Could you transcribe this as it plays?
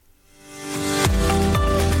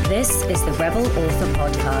Rebel Author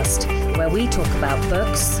Podcast, where we talk about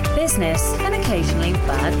books, business, and occasionally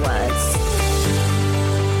bad words.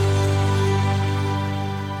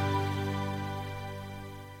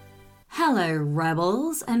 Hello,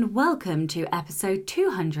 Rebels, and welcome to episode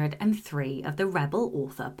 203 of the Rebel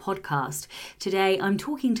Author Podcast. Today, I'm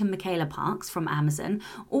talking to Michaella Parks from Amazon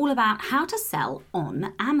all about how to sell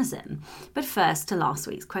on Amazon. But first to last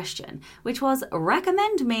week's question, which was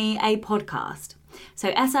recommend me a podcast. So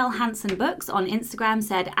SL Hansen Books on Instagram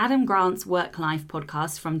said Adam Grant's Work-Life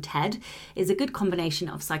podcast from TED is a good combination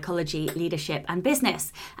of psychology, leadership and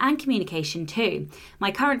business, and communication too.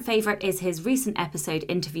 My current favourite is his recent episode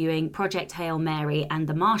interviewing Project Hail Mary and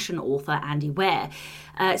The Martian author Andy Weir.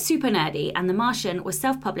 Super nerdy, and The Martian was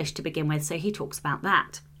self-published to begin with, so he talks about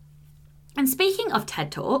that. And speaking of TED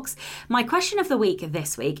Talks, my question of the week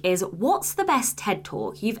this week is, what's the best TED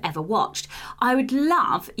Talk you've ever watched? I would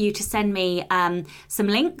love you to send me some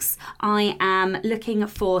links. I am looking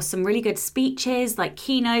for some really good speeches, like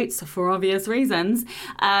keynotes for obvious reasons,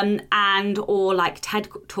 and or like TED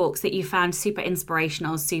Talks that you found super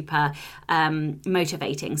inspirational, super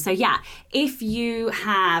motivating. So yeah, if you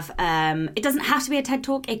have, it doesn't have to be a TED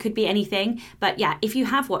Talk, it could be anything. But yeah, if you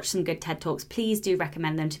have watched some good TED Talks, please do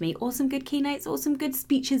recommend them to me, or some good keynotes or some good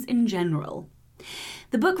speeches in general.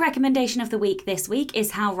 The book recommendation of the week this week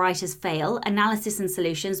is How Writers Fail, Analysis and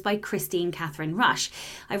Solutions by Christine Catherine Rush.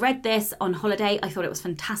 I read this on holiday. I thought it was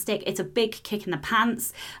fantastic. It's a big kick in the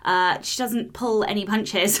pants. She doesn't pull any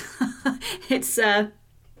punches. It's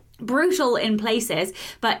brutal in places,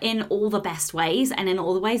 but in all the best ways and in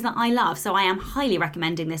all the ways that I love. So I am highly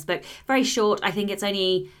recommending this book. Very short. I think it's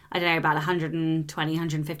only, I don't know, about 120,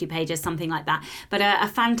 150 pages, something like that. But a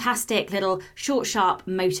fantastic little short, sharp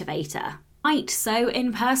motivator. Right, so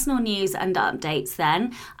in personal news and updates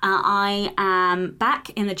then, I am back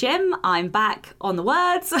in the gym. I'm back on the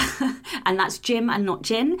words, and that's gym and not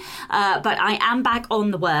gin. But I am back on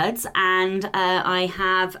the words, and I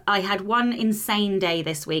had one insane day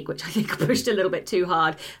this week, which I think I pushed a little bit too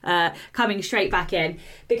hard, coming straight back in,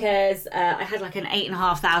 because I had like an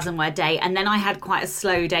 8,500 word day, and then I had quite a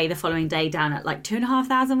slow day the following day down at like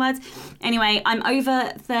 2,500 words. Anyway, I'm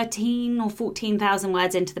over 13 or 14,000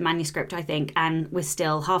 words into the manuscript, I think, and we're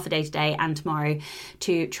still half a day today and tomorrow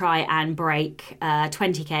to try and break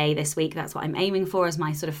 20k this week. That's what I'm aiming for as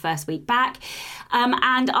my sort of first week back.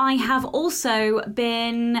 And I have also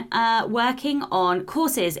been working on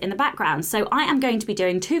courses in the background. So I am going to be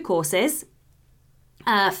doing 2 courses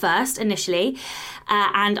first initially,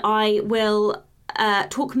 and I will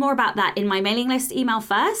talk more about that in my mailing list email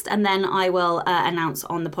first, and then I will announce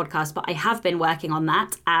on the podcast. But I have been working on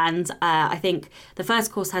that, and I think the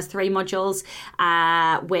first course has 3 modules,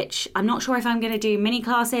 which I'm not sure if I'm going to do mini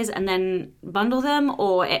classes and then bundle them,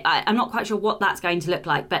 or I'm not quite sure what that's going to look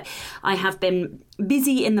like. But I have been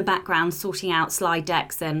busy in the background sorting out slide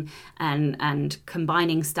decks and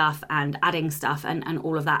combining stuff and adding stuff and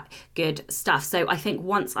all of that good stuff. So I think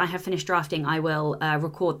once I have finished drafting, I will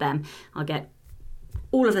record them. I'll get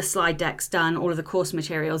all of the slide decks done, all of the course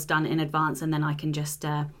materials done in advance, and then I can just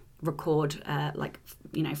record,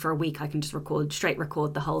 for a week I can just straight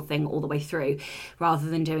record the whole thing all the way through, rather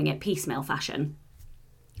than doing it piecemeal fashion.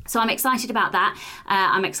 So I'm excited about that.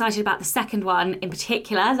 I'm excited about the second one in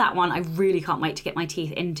particular. That one I really can't wait to get my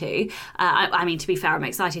teeth into. I mean, to be fair, I'm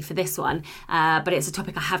excited for this one, but it's a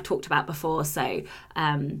topic I have talked about before, so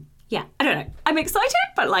yeah, I don't know. I'm excited,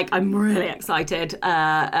 but I'm really excited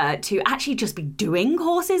to actually just be doing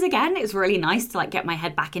courses again. It's really nice to get my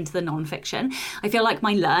head back into the non-fiction. I feel like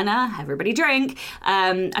my learner, everybody drink,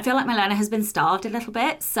 I feel like my learner has been starved a little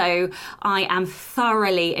bit. So I am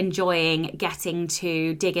thoroughly enjoying getting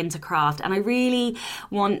to dig into craft. And I really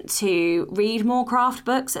want to read more craft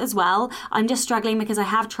books as well. I'm just struggling because I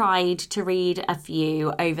have tried to read a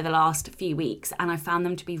few over the last few weeks, and I found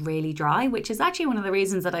them to be really dry, which is actually one of the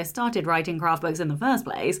reasons that I started writing craft books in the first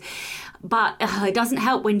place. But it doesn't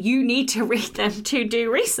help when you need to read them to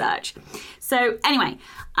do research. So anyway,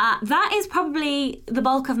 that is probably the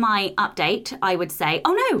bulk of my update, I would say.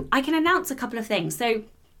 Oh no, I can announce a couple of things. So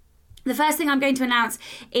the first thing I'm going to announce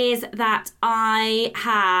is that I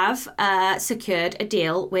have secured a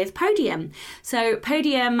deal with Podium. So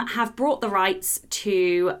Podium have brought the rights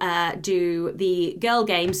to do the Girl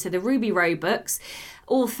Games, so the Ruby Road books,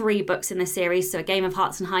 all 3 books in the series, so A Game of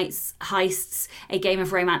Hearts and Heists, A Game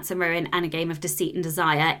of Romance and Ruin, and A Game of Deceit and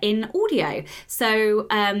Desire in audio. So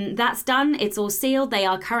that's done. It's all sealed. They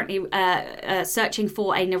are currently searching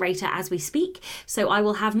for a narrator as we speak. So I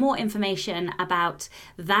will have more information about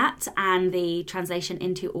that and the translation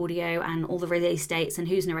into audio and all the release dates and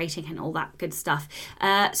who's narrating and all that good stuff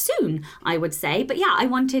soon, I would say. But yeah, I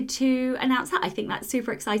wanted to announce that. I think that's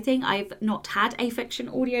super exciting. I've not had a fiction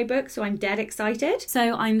audiobook, so I'm dead excited.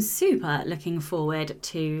 So I'm super looking forward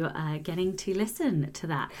to getting to listen to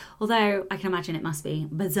that. Although I can imagine it must be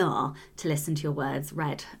bizarre to listen to your words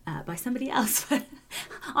read by somebody else.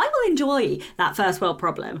 I will enjoy that first world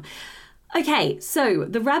problem. Okay, so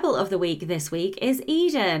the rebel of the week this week is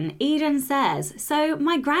Eden. Eden says, so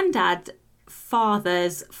my granddad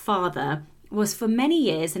father's father was for many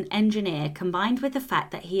years an engineer, combined with the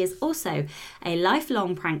fact that he is also a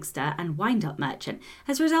lifelong prankster and wind-up merchant,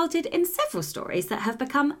 has resulted in several stories that have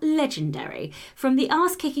become legendary, from the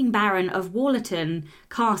ass-kicking Baron of Wallerton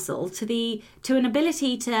Castle to an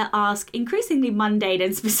ability to ask increasingly mundane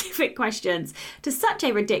and specific questions to such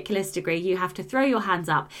a ridiculous degree you have to throw your hands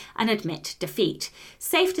up and admit defeat.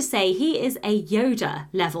 Safe to say he is a Yoda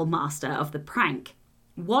level master of the prank.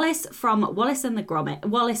 Wallace from Wallace and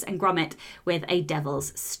Gromit with a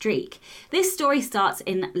devil's streak. This story starts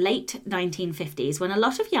in late 1950s when a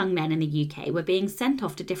lot of young men in the UK were being sent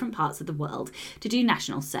off to different parts of the world to do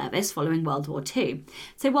national service following World War II.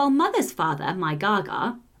 So while Mother's father,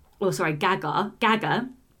 Gaga,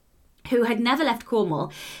 who had never left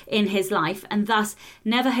Cornwall in his life and thus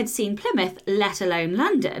never had seen Plymouth, let alone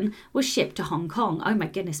London, was shipped to Hong Kong. Oh my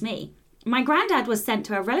goodness me. My granddad was sent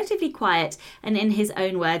to a relatively quiet and, in his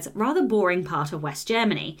own words, rather boring part of West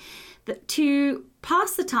Germany. To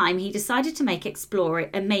pass the time, he decided to make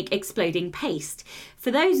exploding paste.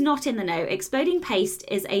 For those not in the know, exploding paste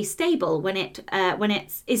is stable when it's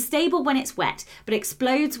wet, but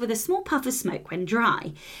explodes with a small puff of smoke when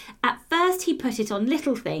dry. At first, he put it on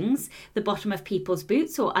little things, the bottom of people's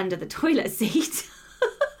boots or under the toilet seat.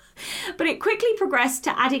 But it quickly progressed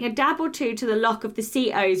to adding a dab or two to the lock of the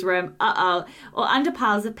CO's room, or under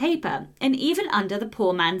piles of paper, and even under the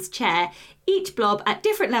poor man's chair, each blob at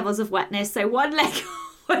different levels of wetness, so one leg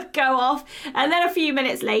would go off, and then a few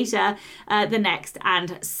minutes later, the next,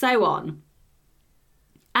 and so on.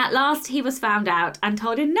 At last, he was found out and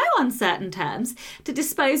told in no uncertain terms to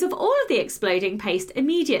dispose of all of the exploding paste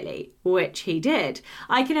immediately, which he did.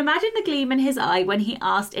 I can imagine the gleam in his eye when he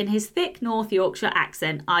asked in his thick North Yorkshire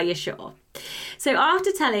accent, "Are you sure?" So after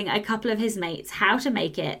telling a couple of his mates how to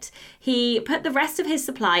make it, he put the rest of his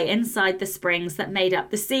supply inside the springs that made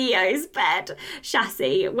up the CEO's bed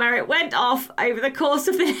chassis, where it went off over the course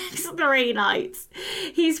of the next 3 nights.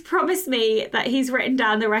 He's promised me that he's written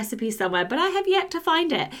down the recipe somewhere, but I have yet to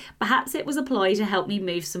find it. Perhaps it was a ploy to help me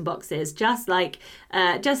move some boxes,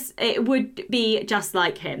 it would be just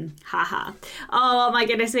like him. Haha. Oh my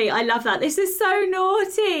goodness me, I love that. This is so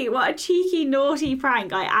naughty. What a cheeky, naughty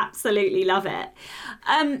prank. I absolutely love it.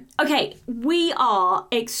 Okay, we are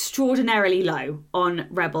extraordinarily low on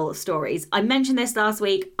Rebel stories. I mentioned this last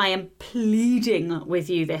week. I am pleading with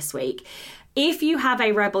you this week. If you have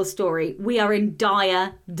a Rebel story, we are in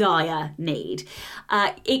dire need.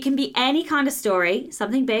 It can be any kind of story,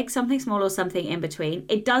 something big, something small, or something in between.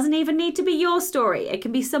 It doesn't even need to be your story. It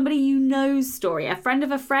can be somebody you know's story, a friend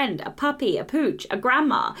of a friend, a puppy, a pooch, a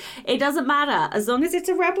grandma. It doesn't matter. As long as it's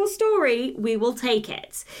a Rebel story, we will take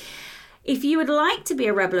it. If you would like to be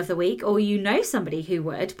a Rebel of the Week, or you know somebody who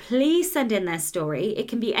would, please send in their story. It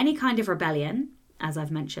can be any kind of rebellion, as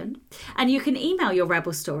I've mentioned. And you can email your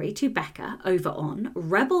Rebel story to Becca over on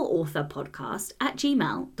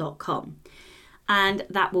rebelauthorpodcast@gmail.com. And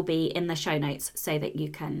that will be in the show notes so that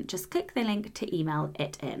you can just click the link to email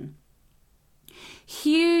it in.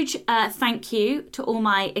 Huge thank you to all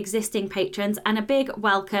my existing patrons and a big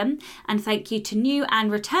welcome and thank you to new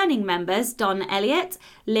and returning members Don Elliott,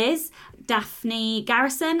 Liz, Daphne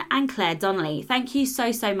Garrison and Claire Donnelly. Thank you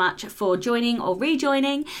so much for joining or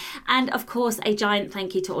rejoining, and of course a giant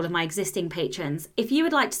thank you to all of my existing patrons. If you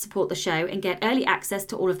would like to support the show and get early access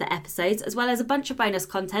to all of the episodes as well as a bunch of bonus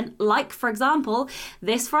content, like for example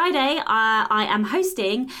this Friday I am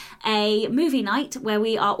hosting a movie night where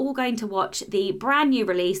we are all going to watch the brand new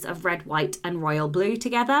release of Red, White and Royal Blue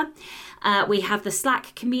together. We have the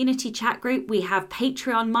Slack community chat group. We have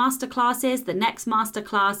Patreon masterclasses. The next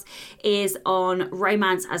masterclass is on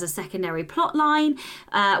romance as a secondary plot line.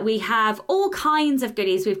 We have all kinds of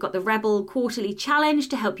goodies. We've got the Rebel Quarterly Challenge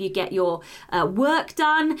to help you get your work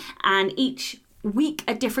done. And each week,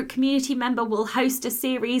 a different community member will host a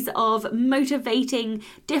series of motivating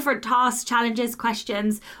different tasks, challenges,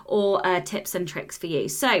 questions, or tips and tricks for you.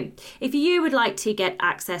 So if you would like to get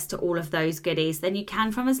access to all of those goodies, then you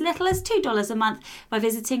can from as little as $2 a month by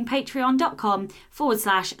visiting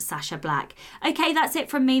patreon.com/Sasha Black. Okay, that's it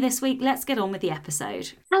from me this week. Let's get on with the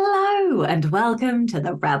episode. Hello and welcome to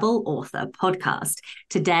the Rebel Author Podcast.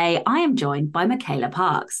 Today I am joined by Michaella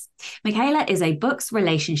Parks. Michaella is a books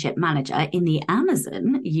relationship manager in the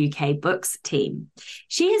Amazon UK Books team.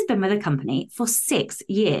 She has been with the company for 6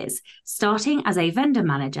 years, starting as a vendor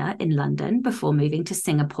manager in London before moving to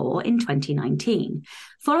Singapore in 2019.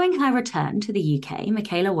 Following her return to the UK,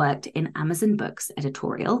 Michaella worked in Amazon Books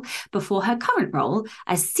editorial before her current role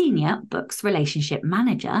as senior books relationship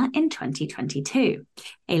manager in 2022.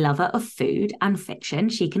 A lover of food and fiction,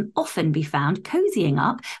 she can often be found cozying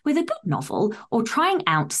up with a good novel or trying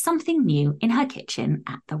out something new in her kitchen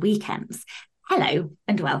at the weekends. Hello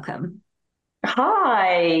and welcome.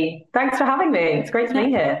 Hi, thanks for having me. It's great to be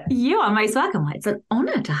here. You are most welcome. It's an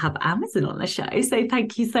honour to have Amazon on the show, so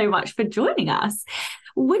thank you so much for joining us.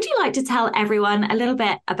 Would you like to tell everyone a little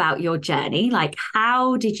bit about your journey? Like,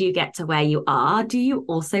 how did you get to where you are? Do you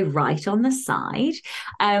also write on the side?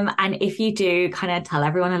 And if you do, kind of tell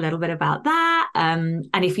everyone a little bit about that. And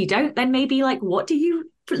if you don't, then maybe like, what do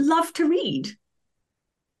you love to read?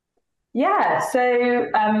 Yeah, so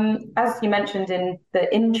as you mentioned in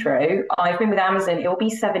the intro, I've been with Amazon. It will be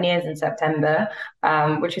 7 years in September,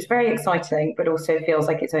 which is very exciting, but also feels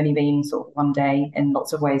like it's only been sort of one day in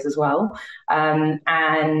lots of ways as well. And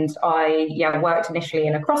I worked initially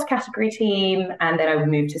in a cross-category team, and then I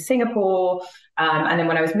moved to Singapore. And then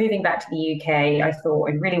when I was moving back to the UK, I thought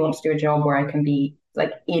I really want to do a job where I can be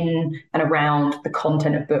like in and around the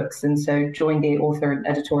content of books. And so joined the author and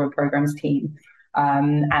editorial programs team.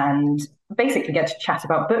 And basically get to chat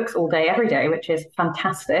about books all day, every day, which is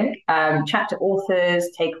fantastic. Chat to authors,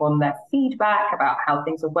 take on their feedback about how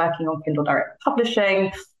things are working on Kindle Direct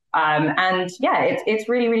Publishing. And yeah, it's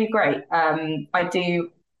really, really great. I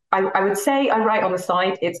would say I write on the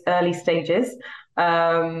side. It's early stages.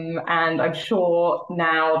 And I'm sure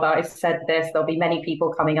now that I've said this, there'll be many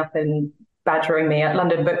people coming up and badgering me at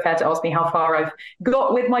London Book Fair to ask me how far I've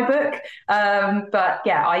got with my book. But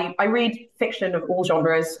yeah, I read fiction of all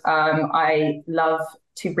genres. I love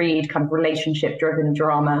to read kind of relationship-driven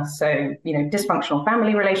drama. So, dysfunctional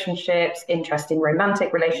family relationships, interesting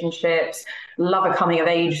romantic relationships, love a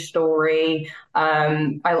coming-of-age story.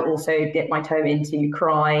 I'll also dip my toe into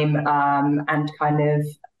crime and kind of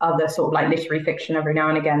other sort of like literary fiction every now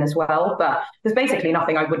and again as well. But there's basically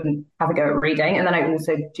nothing I wouldn't have a go at reading. And then I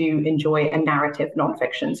also do enjoy a narrative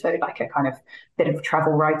nonfiction. So like a kind of bit of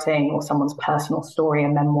travel writing or someone's personal story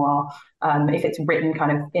and memoir. If it's written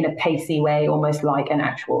kind of in a pacey way, almost like an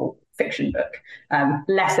actual fiction book.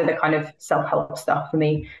 Less of the kind of self-help stuff for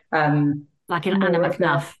me. Like an Anna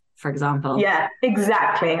McNuff, for example. Yeah,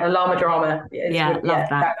 exactly. A llama drama. Love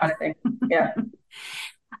that kind of thing. Yeah.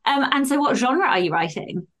 And so what genre are you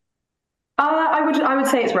writing? I would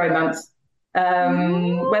say it's romance.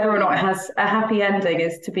 Whether or not it has a happy ending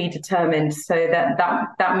is to be determined. So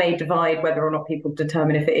that may divide whether or not people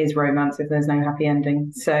determine if it is romance if there's no happy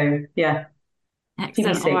ending. So yeah.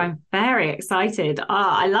 Excellent. Oh, I'm very excited.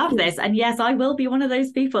 I love this. And yes, I will be one of those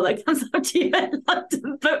people that comes up to you at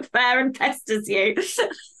London Book Fair and pesters you.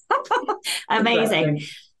 Amazing. Exactly.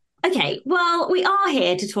 Okay, well, we are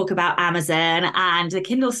here to talk about Amazon and the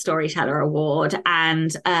Kindle Storyteller Award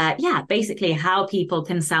and basically how people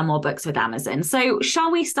can sell more books with Amazon. So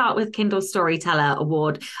shall we start with Kindle Storyteller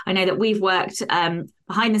Award? I know that we've worked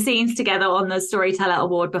behind the scenes together on the Storyteller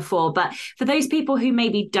Award before, but for those people who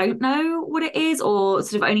maybe don't know what it is or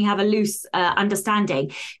sort of only have a loose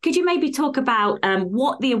understanding, could you maybe talk about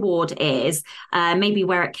what the award is, maybe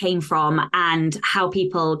where it came from and how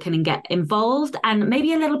people can get involved, and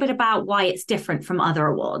maybe a little bit about why it's different from other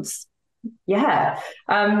awards? Yeah.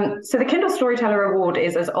 So the Kindle Storyteller Award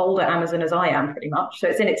is as old at Amazon as I am, pretty much. So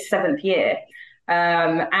it's in its 7th year.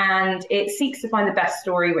 And it seeks to find the best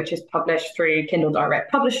story which is published through Kindle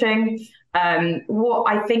Direct Publishing.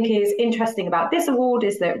 What I think is interesting about this award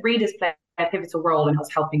is that readers play a pivotal role in us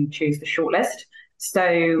helping choose the shortlist.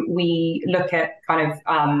 So we look at kind of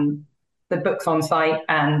the books on site,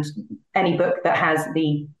 and any book that has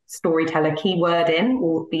the storyteller keyword in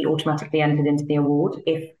will be automatically entered into the award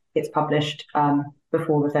if it's published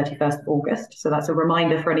before the 31st of August. So that's a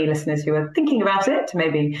reminder for any listeners who are thinking about it to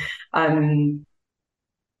maybe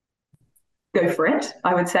go for it,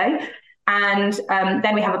 I would say. And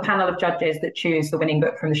then we have a panel of judges that choose the winning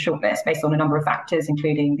book from the shortlist based on a number of factors,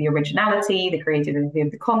 including the originality, the creativity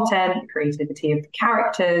of the content, the creativity of the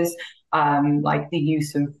characters, like the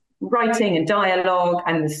use of writing and dialogue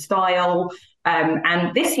and the style.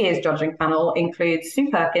 And this year's judging panel includes Sue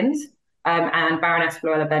Perkins and Baroness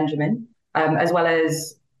Floella Benjamin, as well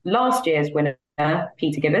as last year's winner,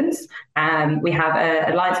 Peter Gibbons. We have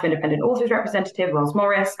an Alliance of Independent Authors representative, Ross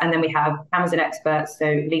Morris, and then we have Amazon experts, so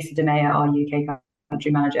Lisa DeMeyer, our UK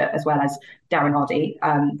country manager, as well as Darren Hardy,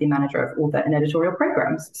 the manager of author and editorial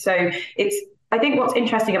programs. So I think what's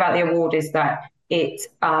interesting about the award is that it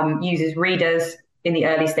uses readers in the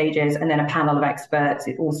early stages and then a panel of experts.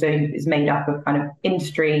 It also is made up of kind of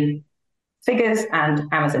industry figures and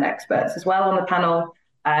Amazon experts as well on the panel.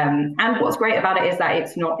 And what's great about it is that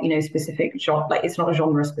it's not, specific genre, like it's not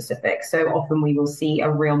genre specific. So often we will see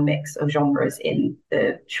a real mix of genres in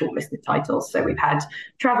the shortlisted titles. So we've had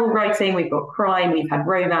travel writing, we've got crime, we've had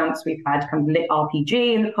romance, we've had kind of lit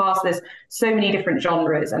RPG in the past. There's so many different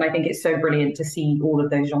genres, and I think it's so brilliant to see all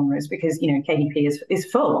of those genres because KDP is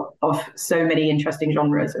full of so many interesting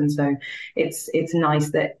genres, and so it's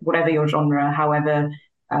nice that whatever your genre, however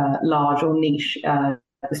large or niche, the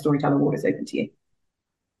Storyteller Award is open to you.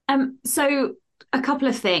 So a couple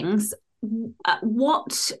of things.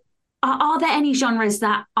 What are there any genres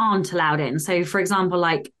that aren't allowed in? So, for example,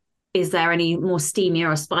 like, is there any more steamy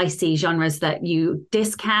or spicy genres that you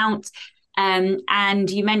discount? And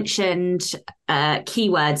you mentioned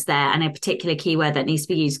keywords there and a particular keyword that needs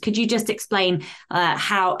to be used. Could you just explain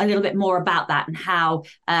how a little bit more about that and how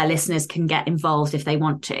listeners can get involved if they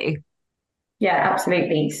want to? Yeah,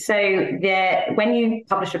 absolutely. So when you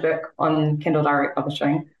publish a book on Kindle Direct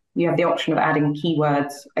Publishing, you have the option of adding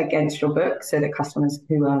keywords against your book so that customers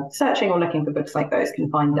who are searching or looking for books like those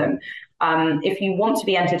can find them. If you want to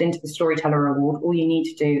be entered into the Storyteller Award, all you need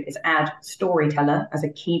to do is add storyteller as a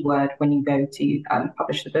keyword when you go to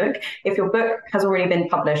publish the book. If your book has already been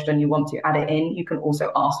published and you want to add it in, you can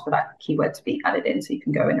also ask for that keyword to be added in, so you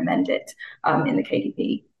can go and amend it in the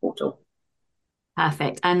KDP portal.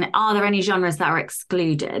 Perfect. And are there any genres that are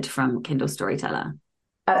excluded from Kindle Storyteller?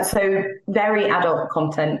 So very adult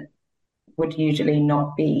content would usually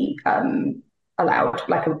not be allowed,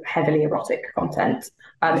 like a heavily erotic content,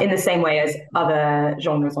 in the same way as other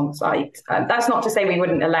genres on the site. That's not to say we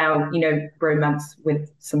wouldn't allow, romance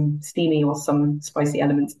with some steamy or some spicy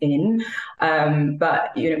elements in,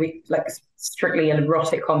 but we like strictly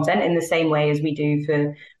erotic content in the same way as we do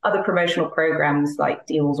for other promotional programs like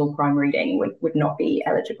deals or prime reading would not be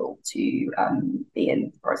eligible to be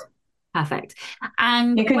in the process. Perfect.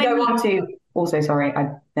 And you can go on to also, sorry, I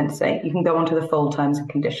meant to say, you can go on to the full terms and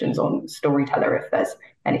conditions on Storyteller if there's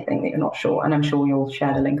anything that you're not sure. And I'm sure you'll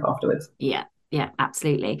share the link afterwards. Yeah,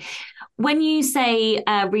 absolutely. When you say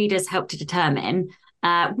readers help to determine,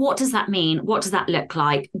 what does that mean? What does that look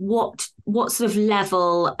like? What sort of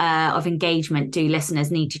level of engagement do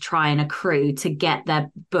listeners need to try and accrue to get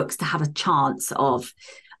their books to have a chance of,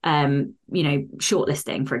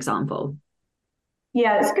 shortlisting, for example?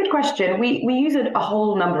 Yeah, it's a good question. We use a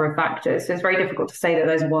whole number of factors, so it's very difficult to say that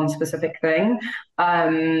there's one specific thing.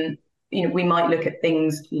 We might look at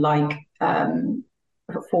things like, as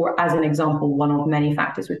an example, one of many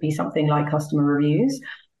factors would be something like customer reviews.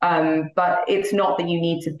 But it's not that you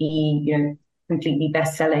need to be, completely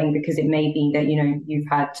best-selling, because it may be that you've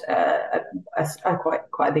had a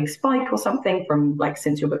quite a big spike or something from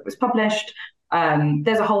since your book was published.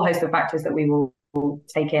 There's a whole host of factors that we will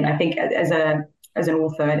take in. I think as an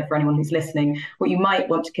author, and for anyone who's listening, what you might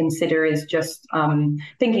want to consider is just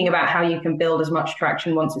thinking about how you can build as much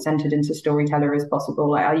traction once it's entered into Storyteller as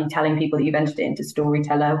possible. Like, are you telling people that you've entered it into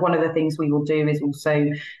Storyteller? One of the things we will do is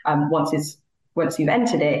also, once you've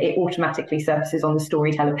entered it, it automatically surfaces on the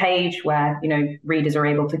Storyteller page where, readers are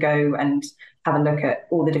able to go and have a look at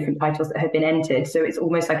all the different titles that have been entered. So it's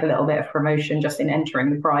almost like a little bit of promotion just in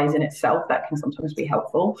entering the prize in itself. That can sometimes be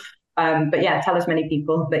helpful. But yeah, tell as many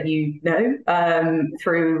people that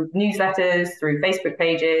through newsletters, through Facebook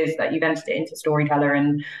pages, that you've entered it into Storyteller,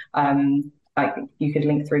 and you could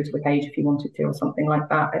link through to the page if you wanted to, or something like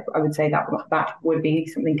that. I would say that would be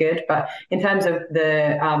something good. But in terms of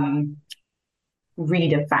the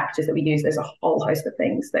reader factors that we use, there's a whole host of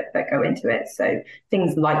things that go into it. So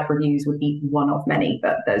things like reviews would be one of many,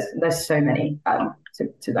 but there's so many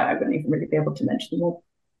to that I wouldn't even really be able to mention them all.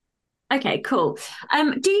 Okay, cool.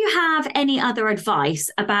 Do you have any other advice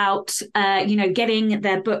about, getting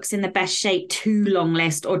their books in the best shape to long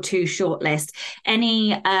list or to short list?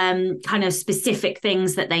 Any kind of specific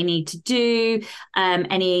things that they need to do?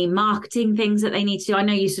 Any marketing things that they need to do? I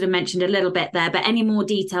know you sort of mentioned a little bit there, but any more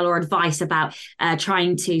detail or advice about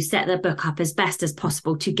trying to set their book up as best as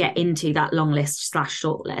possible to get into that long list /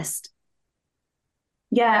 short list?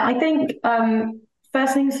 Yeah, I think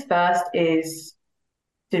first things first is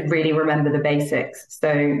to really remember the basics.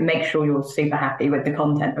 So make sure you're super happy with the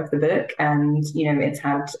content of the book, and it's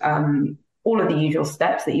had all of the usual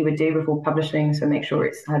steps that you would do before publishing. So make sure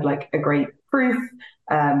it's had like a great proof,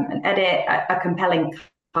 an edit, a compelling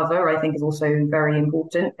cover. I think is also very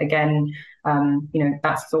important. Again,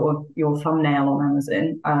 that's sort of your thumbnail on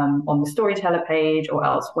Amazon, on the storyteller page or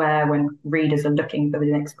elsewhere when readers are looking for the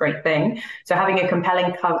next great thing. So having a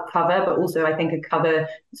compelling cover, but also I think a cover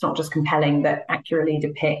that's not just compelling, that accurately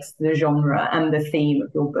depicts the genre and the theme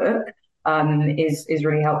of your book, is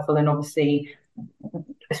really helpful. And obviously,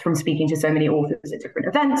 from speaking to so many authors at different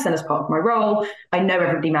events and as part of my role, I know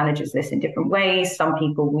everybody manages this in different ways. Some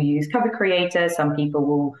people will use cover creators, some people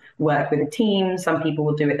will work with a team, some people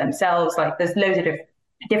will do it themselves. Like there's loads of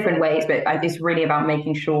different ways, but it's really about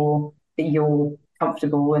making sure that you're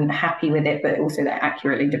comfortable and happy with it, but also that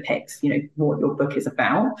accurately depicts, what your book is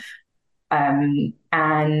about. And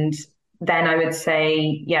then I would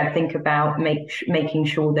say, think about making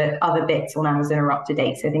sure that other bits on Amazon are up to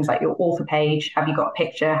date. So things like your author page, have you got a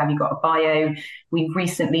picture? Have you got a bio? We've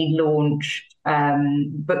recently launched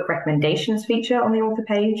book recommendations feature on the author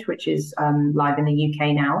page, which is live in the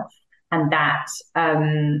UK now. And that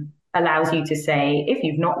allows you to say, if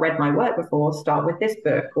you've not read my work before, start with this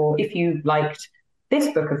book. Or if you liked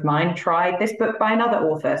this book of mine, try this book by another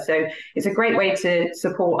author. So it's a great way to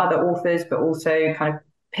support other authors, but also kind of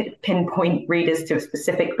pinpoint readers to a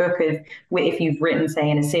specific book if you've written, say,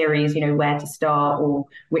 in a series, where to start or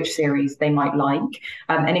which series they might like.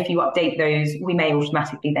 And if you update those, we may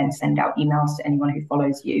automatically then send out emails to anyone who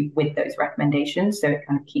follows you with those recommendations. So it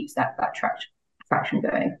kind of keeps that traction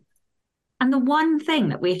going. And the one thing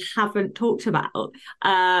that we haven't talked about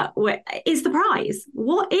is the prize.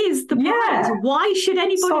 What is the prize? Why should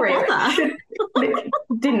anybody bother?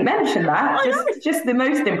 Didn't mention that. Just the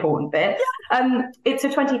most important bit. It's a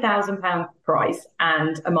 £20,000 prize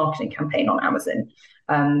and a marketing campaign on Amazon.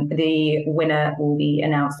 The winner will be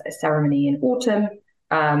announced at a ceremony in autumn,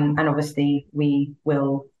 and obviously we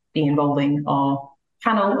will be involving our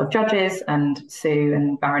panel of judges and Sue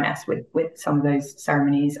and Baroness with some of those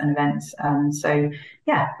ceremonies and events.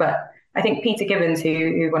 But I think Peter Gibbons,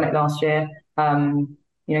 who won it last year,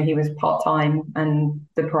 he was part-time, and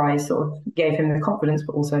the prize sort of gave him the confidence,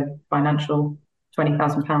 but also financial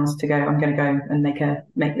 £20,000 to go, I'm going to go and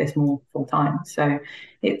make this more full-time. So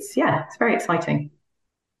it's very exciting.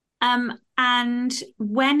 And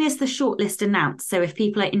when is the shortlist announced? So if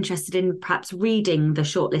people are interested in perhaps reading the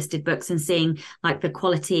shortlisted books and seeing like the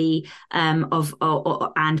quality of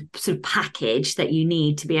and sort of package that you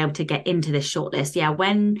need to be able to get into this shortlist,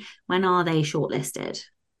 when are they shortlisted?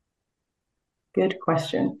 Good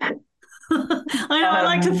question. I know, I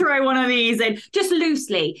like to throw one of these in just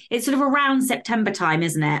loosely. It's sort of around September time,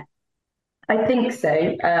 isn't it? I think so.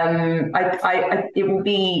 It will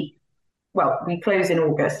be. Well, we close in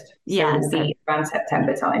August, so it will be around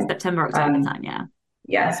September time. October time, yeah.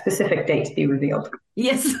 Yeah, specific date to be revealed.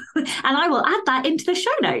 Yes, and I will add that into the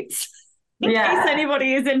show notes in case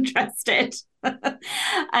anybody is interested.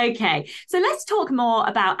 Okay, so let's talk more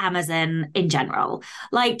about Amazon in general.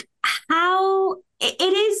 Like how it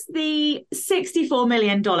is the $64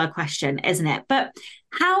 million question, isn't it? But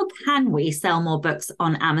how can we sell more books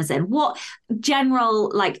on Amazon? What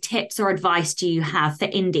general tips or advice do you have for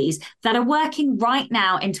indies that are working right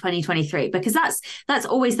now in 2023? Because that's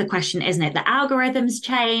always the question, isn't it? The algorithms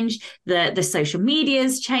change, the social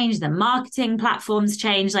medias change, the marketing platforms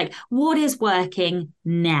change. Like, what is working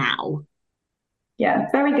now?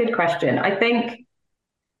 Yeah, very good question. I think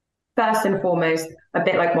first and foremost, a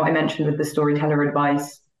bit like what I mentioned with the storyteller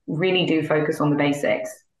advice, really do focus on the basics.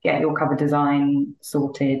 Get your cover design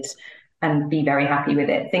sorted and be very happy with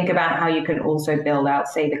it. Think about how you can also build out,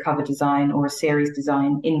 say, the cover design or a series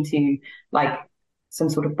design into some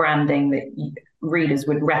sort of branding that readers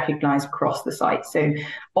would recognize across the site. So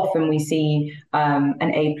often we see an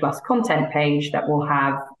A+ content page that will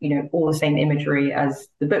have, all the same imagery as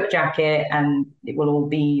the book jacket, and it will all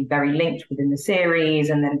be very linked within the series.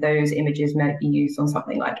 And then those images might be used on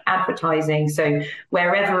something like advertising. So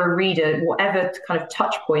wherever a reader, whatever kind of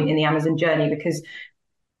touch point in the Amazon journey, because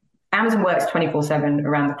Amazon works 24/7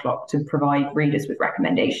 around the clock to provide readers with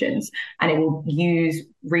recommendations, and it will use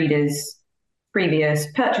readers' previous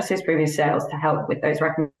purchases, previous sales to help with those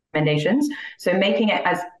recommendations. So making it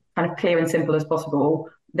as kind of clear and simple as possible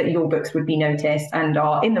that your books would be noticed and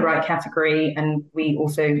are in the right category. And we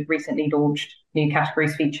also recently launched new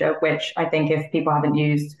categories feature, which I think if people haven't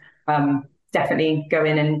used, definitely go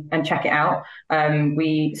in and check it out.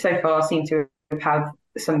 We so far seem to have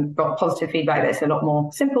got positive feedback that it's a lot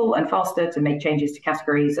more simple and faster to make changes to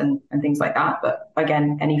categories and things like that. But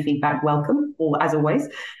again, any feedback welcome, or as always.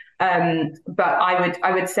 But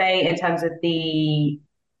I would say in terms of the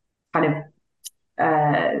kind of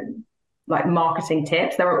like marketing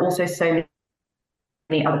tips, there are also so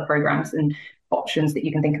many other programs and options that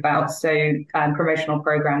you can think about. So promotional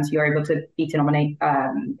programs, you're able to beta nominate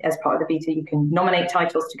as part of the beta. You can nominate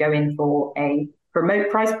titles to go in for a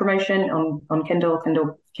price promotion on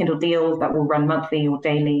Kindle deals that will run monthly or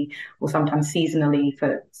daily or sometimes seasonally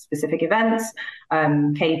for specific events.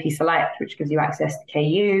 KUP Select, which gives you access to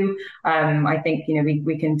KU. I think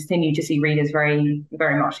we continue to see readers very,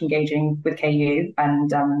 very much engaging with KU,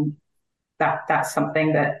 and that's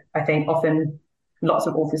something that I think often lots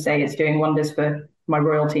of authors say it's doing wonders for my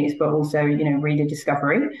royalties, but also reader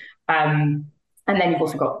discovery. And then you've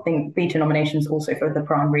also got beta nominations also for the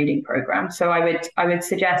Prime Reading program. So I would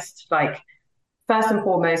suggest, like, first and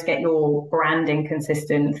foremost, get your branding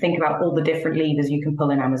consistent. Think about all the different levers you can pull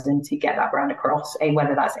in Amazon to get that brand across.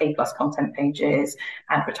 Whether that's A+ content pages,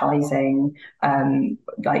 advertising,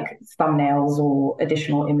 like thumbnails or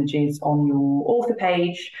additional images on your author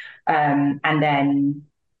page, and then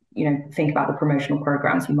think about the promotional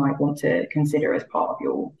programs you might want to consider as part of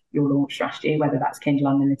your launch strategy, whether that's Kindle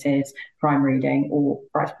Unlimited, Prime Reading, or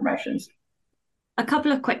price promotions. A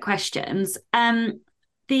couple of quick questions.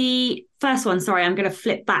 The first one, sorry, I'm going to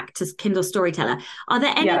flip back to Kindle Storyteller. Are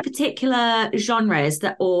there any particular genres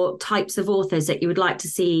or types of authors that you would like to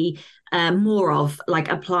see more of, like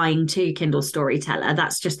applying to Kindle Storyteller?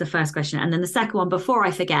 That's just the first question. And then the second one, before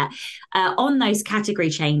I forget, on those category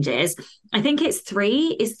changes, I think it's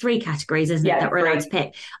three categories, isn't it, that we're allowed to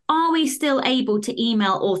pick? Are we still able to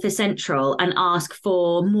email Author Central and ask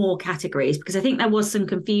for more categories? Because I think there was some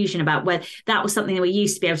confusion about whether that was something that we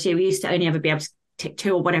used to be able to do. We used to only ever be able to tick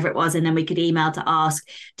 2 or whatever it was, and then we could email to ask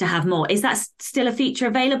to have more. Is that still a feature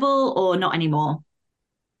available or not anymore?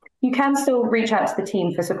 You can still reach out to the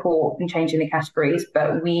team for support in changing the categories,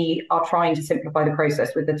 but we are trying to simplify the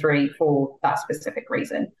process with the 3 for that specific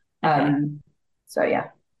reason. Okay. So yeah.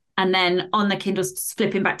 And then on the Kindle,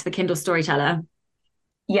 flipping back to the Kindle Storyteller.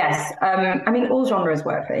 Yes. I mean, all genres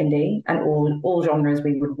work for indie, and all genres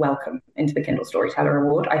we would welcome into the Kindle Storyteller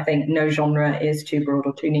Award. I think no genre is too broad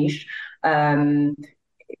or too niche.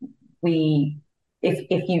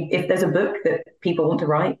 If there's a book that people want to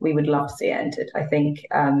write, we would love to see it entered. I think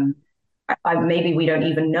maybe we don't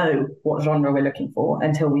even know what genre we're looking for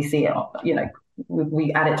until we see it.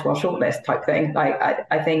 We add it to our shortlist type thing. Like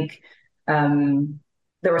I think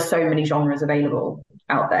there are so many genres available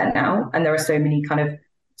out there now, and there are so many kind of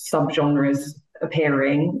subgenres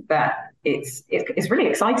appearing that it's really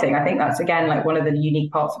exciting. I think that's again like one of the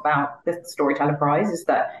unique parts about the Storyteller Prize is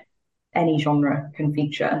that any genre can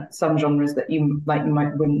feature. Some genres that you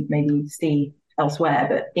wouldn't maybe see elsewhere,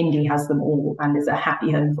 but indie has them all and is a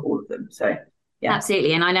happy home for all of them. So yeah,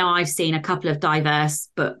 absolutely. And I know I've seen a couple of diverse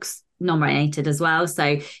books nominated as well.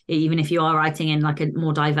 So even if you are writing in like a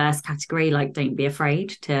more diverse category, like don't be afraid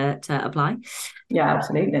to apply. Yeah,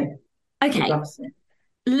 absolutely. Okay.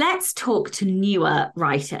 Let's talk to newer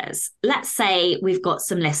writers. Let's say we've got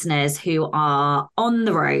some listeners who are on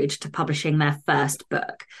the road to publishing their first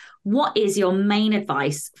book. What is your main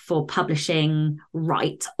advice for publishing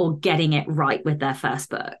right or getting it right with their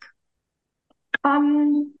first book?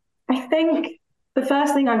 I think the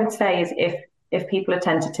first thing I would say is if people are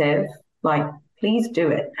tentative, like, please do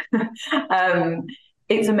it.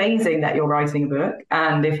 It's amazing that you're writing a book,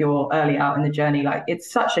 and if you're early out in the journey, like,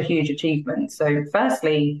 it's such a huge achievement. So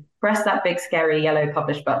firstly, press that big scary yellow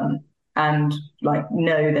publish button and like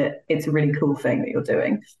know that it's a really cool thing that you're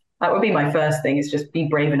doing. That would be my first thing, is just be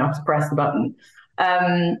brave enough to press the button.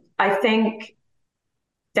 I think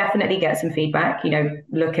definitely get some feedback,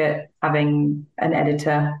 look at having an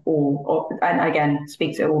editor and again,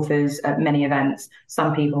 speak to authors at many events.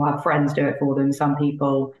 Some people have friends do it for them. Some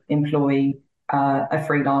people employ a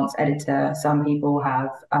freelance editor. Some people have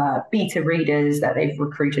beta readers that they've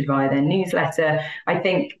recruited via their newsletter. I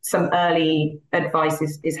think some early advice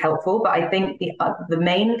is helpful, but I think the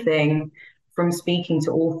main thing from speaking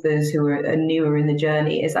to authors who are newer in the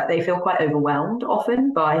journey is that they feel quite overwhelmed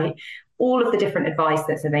often by all of the different advice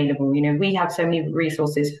that's available. You know, we have so many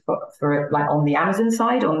resources for like on the Amazon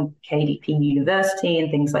side, on KDP University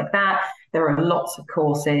and things like that. There are lots of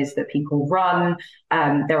courses that people run.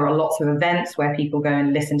 There are lots of events where people go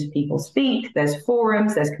and listen to people speak. There's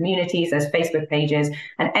forums, there's communities, there's Facebook pages,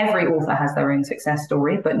 and every author has their own success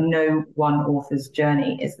story, but no one author's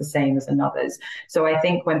journey is the same as another's. So I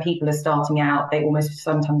think when people are starting out, they almost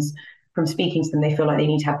sometimes, from speaking to them, they feel like they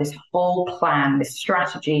need to have this whole plan, this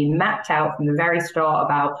strategy mapped out from the very start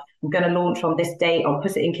about, I'm going to launch on this date, I'll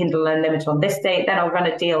put it in Kindle Unlimited on this date, then I'll run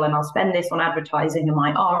a deal and I'll spend this on advertising and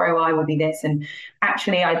my ROI will be this. And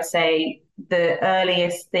actually, I'd say the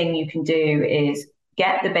earliest thing you can do is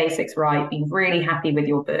get the basics right, be really happy with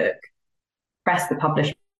your book, press the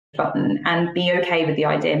publish button, and be okay with the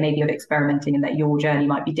idea maybe of experimenting and that your journey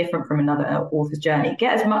might be different from another author's journey.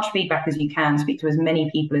 Get as much feedback as you can, speak to as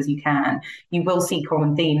many people as you can. You will see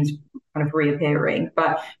common themes kind of reappearing,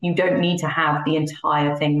 but you don't need to have the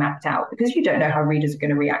entire thing mapped out because you don't know how readers are going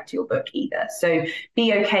to react to your book either. So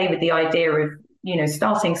be okay with the idea of, you know,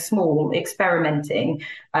 starting small, experimenting,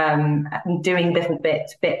 and doing little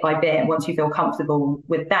bits, bit by bit. And once you feel comfortable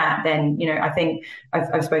with that, then, you know, I think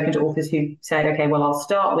I've spoken to authors who said, okay, well, I'll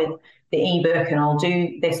start with the ebook and I'll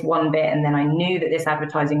do this one bit. And then I knew that this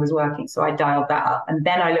advertising was working. So I dialed that up. And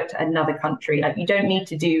then I looked at another country. Like, you don't need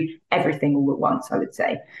to do everything all at once, I would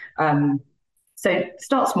say. So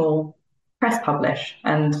start small, press publish,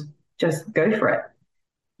 and just go for it.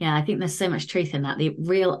 Yeah, I think there's so much truth in that. The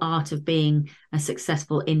real art of being a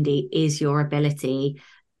successful indie is your ability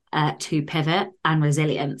to pivot and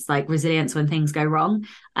resilience, like resilience when things go wrong,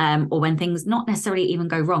 or when things not necessarily even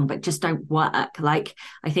go wrong, but just don't work. Like,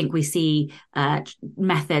 I think we see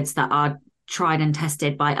methods that are tried and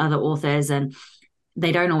tested by other authors, and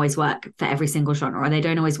they don't always work for every single genre, or they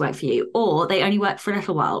don't always work for you, or they only work for a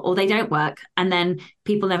little while, or they don't work and then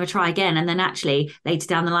people never try again, and then actually later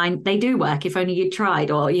down the line they do work if only you'd tried,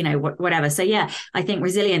 or, you know, whatever. So yeah, I think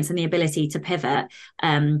resilience and the ability to pivot,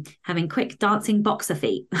 having quick dancing boxer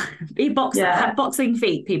feet. Be boxer, have boxing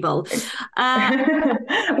feet, people.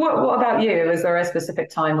 What about you? Was there a specific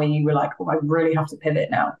time where you were like, oh, I really have to pivot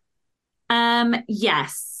now?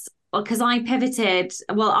 Yes, because I pivoted.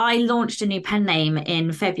 Well, I launched a new pen name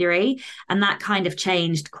in February, and that kind of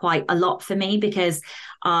changed quite a lot for me because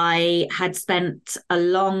I had spent a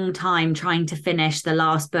long time trying to finish the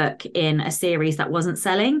last book in a series that wasn't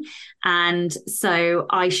selling. And so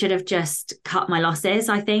I should have just cut my losses,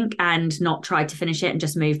 I think, and not tried to finish it and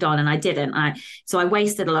just moved on. And I didn't. So I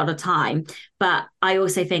wasted a lot of time. But I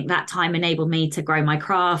also think that time enabled me to grow my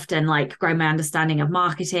craft and like grow my understanding of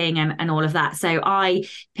marketing and all of that. So I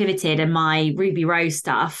pivoted, and my Ruby Rose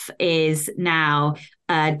stuff is now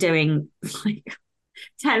doing like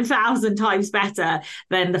 10,000 times better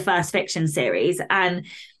than the first fiction series. And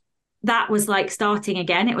that was like starting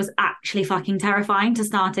again. It was actually fucking terrifying to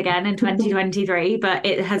start again in 2023, but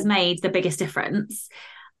it has made the biggest difference.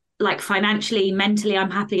 Like, financially, mentally,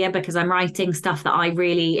 I'm happier because I'm writing stuff that I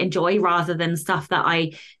really enjoy rather than stuff that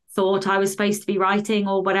I thought I was supposed to be writing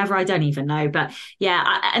or whatever. I don't even know. But yeah,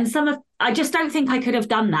 I just don't think I could have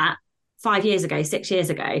done that 5 years ago, 6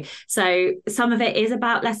 years ago. So some of it is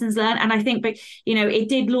about lessons learned. And I think, but you know, it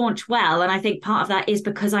did launch well. And I think part of that is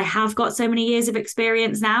because I have got so many years of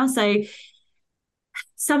experience now. So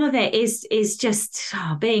some of it is just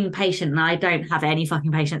being patient. And I don't have any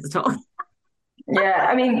fucking patience at all. Yeah,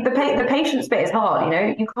 I mean, the patience bit is hard. You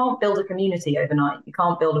know, you can't build a community overnight. You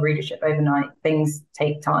can't build a readership overnight. Things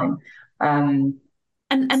take time. And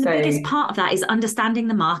the biggest part of that is understanding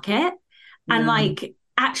the market and like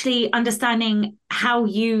actually understanding how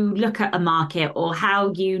you look at a market or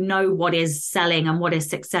how you know what is selling and what is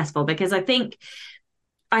successful. Because I think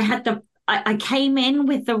I came in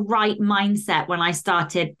with the right mindset when I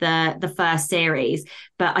started the first series,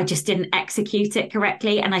 but I just didn't execute it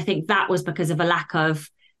correctly. And I think that was because of a lack of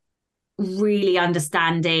really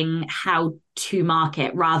understanding how to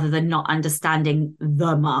market rather than not understanding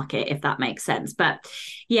the market, if that makes sense. But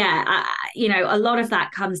yeah, you know, a lot of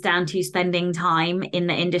that comes down to spending time in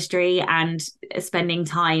the industry and spending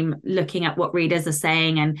time looking at what readers are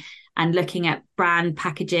saying and looking at brand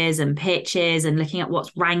packages and pitches and looking at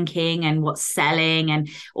what's ranking and what's selling and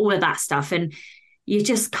all of that stuff. And you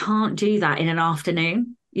just can't do that in an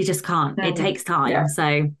afternoon. You just can't. It takes time. Yeah.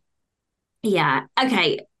 So yeah.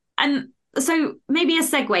 Okay. And so maybe a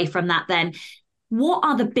segue from that then. What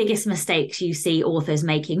are the biggest mistakes you see authors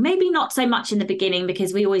making? Maybe not so much in the beginning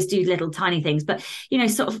because we always do little tiny things, but, you know,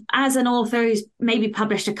 sort of as an author who's maybe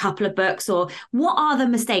published a couple of books, or what are the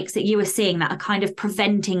mistakes that you are seeing that are kind of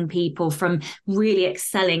preventing people from really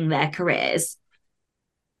excelling their careers?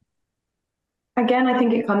 Again, I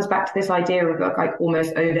think it comes back to this idea of like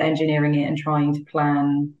almost over engineering it and trying to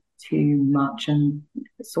plan too much and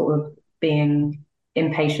sort of being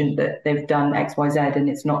impatient that they've done X, Y, Z and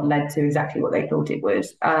it's not led to exactly what they thought it would.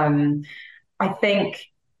 I think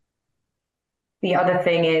the other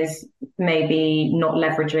thing is maybe not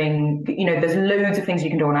leveraging, there's loads of things you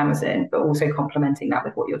can do on Amazon, but also complementing that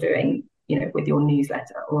with what you're doing, with your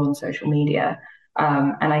newsletter or on social media.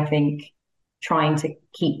 And I think trying to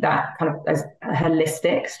keep that kind of as a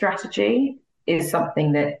holistic strategy is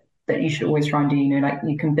something that you should always try and do. Like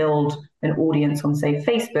you can build an audience on, say,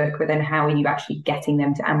 Facebook, but then how are you actually getting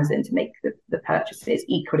them to Amazon to make the purchases?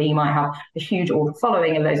 Equally, you might have a huge author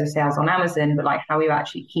following and loads of sales on Amazon, but like how are you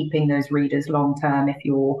actually keeping those readers long term if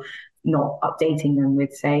you're not updating them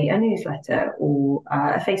with, say, a newsletter or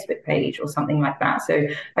a Facebook page or something like that. So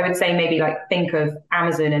I would say maybe like think of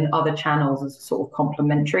Amazon and other channels as sort of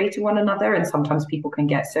complementary to one another. And sometimes people can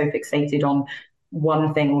get so fixated on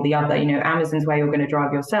one thing or the other. Amazon's where you're going to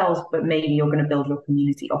drive your sales, but maybe you're going to build your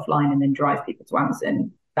community offline and then drive people to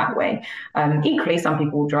Amazon that way. Equally, some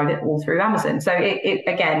people will drive it all through Amazon. So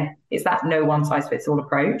again, it's that no one size fits all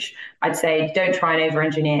approach. I'd say don't try and over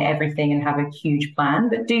engineer everything and have a huge plan,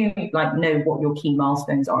 but do like know what your key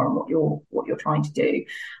milestones are and what you're trying to do.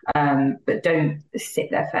 But don't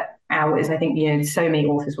sit there for hours. I think so many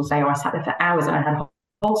authors will say, "Oh, I sat there for hours and I had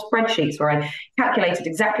whole spreadsheets where I calculated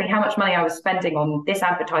exactly how much money I was spending on this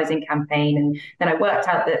advertising campaign, and then I worked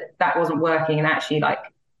out that that wasn't working, and actually like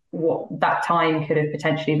what that time could have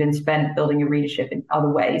potentially been spent building a readership in other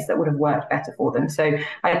ways that would have worked better for them." So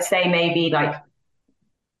I'd say maybe like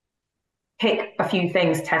pick a few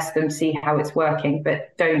things, test them, see how it's working,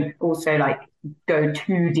 but don't also like go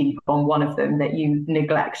too deep on one of them that you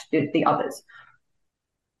neglect the others.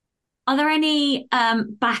 Are there any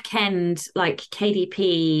back end like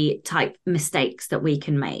KDP type mistakes that we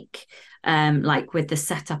can make? Like with the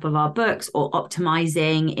setup of our books or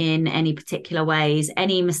optimizing in any particular ways,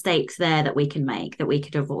 any mistakes there that we can make that we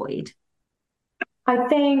could avoid? I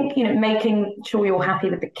think, making sure you're happy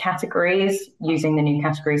with the categories, using the new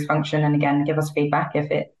categories function. And again, give us feedback if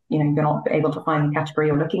you're not able to find the category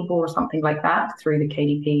you're looking for or something like that through the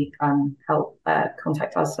KDP help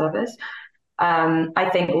contact us service. I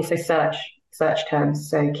think also search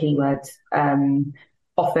terms, so keywords.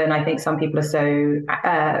 Often, I think some people are so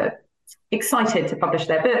excited to publish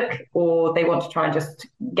their book, or they want to try and just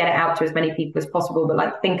get it out to as many people as possible. But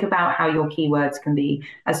like, think about how your keywords can be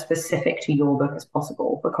as specific to your book as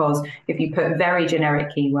possible. Because if you put very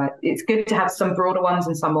generic keywords, it's good to have some broader ones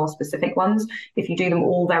and some more specific ones. If you do them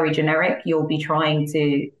all very generic, you'll go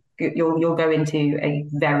into a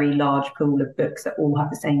very large pool of books that all have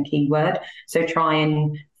the same keyword. So try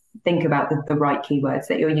and think about the right keywords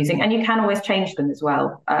that you're using, and you can always change them as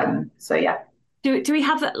well. So yeah. Do we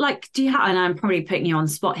have do you have, and I'm probably putting you on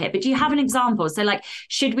the spot here, but do you have an example? So like,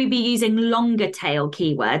 should we be using longer tail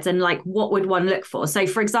keywords, and like what would one look for? So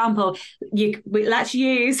for example, let's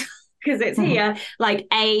use, because it's here, like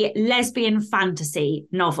a lesbian fantasy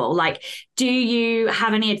novel. Like, do you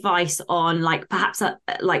have any advice on like perhaps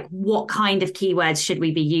like what kind of keywords should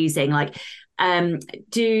we be using? Like,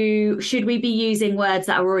 should we be using words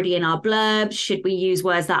that are already in our blurbs? Should we use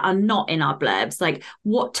words that are not in our blurbs? Like,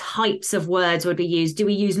 what types of words would we use? Do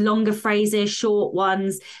we use longer phrases, short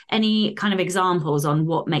ones? Any kind of examples on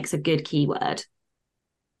what makes a good keyword?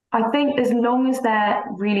 I think as long as they're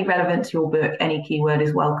really relevant to your book, any keyword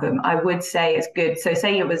is welcome. I would say it's good. So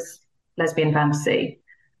say it was lesbian fantasy.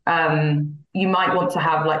 You might want to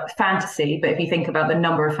have like fantasy, but if you think about the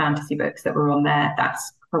number of fantasy books that were on there,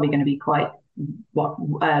 that's probably going to be quite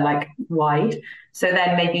like wide. So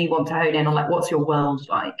then maybe you want to hone in on like, what's your world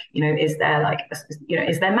like? Is there like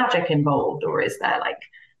is there magic involved, or is there like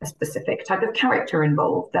a specific type of character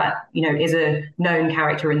involved that is a known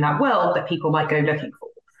character in that world that people might go looking for?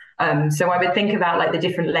 So I would think about like the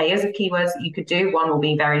different layers of keywords that you could do. One will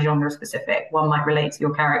be very genre specific. One might relate to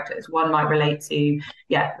your characters. One might relate to,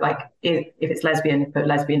 like if it's lesbian, put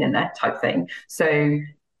lesbian in there type thing. So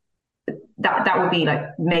that would be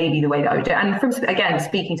like maybe the way that I would do it. And from, again,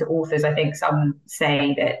 speaking to authors, I think some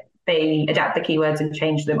say that they adapt the keywords and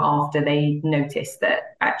change them after they notice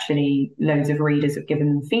that actually loads of readers have given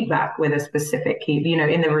them feedback with a specific key.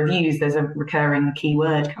 In the reviews, there's a recurring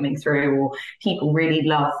keyword coming through, or people really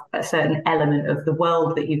love a certain element of the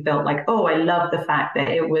world that you've built. Like, oh, I love the fact that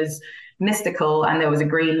it was mystical and there was a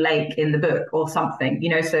green lake in the book or something,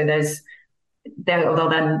 so they'll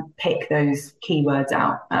then pick those keywords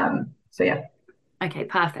out. So yeah. Okay,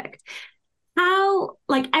 perfect. How,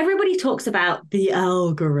 like, everybody talks about the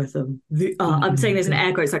algorithm. I'm saying there's an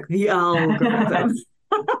air quotes, like the algorithm.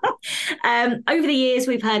 Over the years,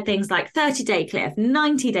 we've heard things like 30-day cliff,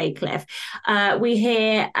 90-day cliff. We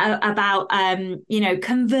hear about,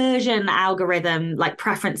 conversion algorithm, like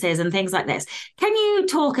preferences and things like this. Can you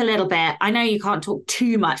talk a little bit? I know you can't talk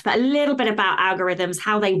too much, but a little bit about algorithms,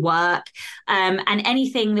 how they work, and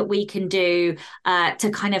anything that we can do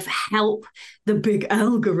to kind of help the big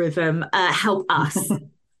algorithm help us.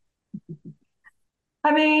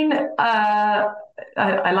 I mean,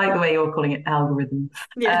 I like the way you're calling it algorithm.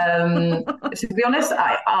 Yeah. To be honest,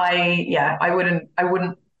 I wouldn't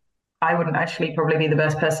actually probably be the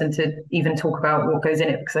best person to even talk about what goes in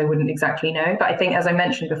it because I wouldn't exactly know. But I think, as I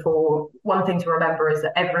mentioned before, one thing to remember is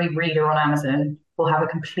that every reader on Amazon will have a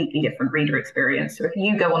completely different reader experience. So if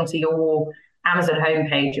you go onto your Amazon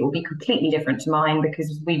homepage, it will be completely different to mine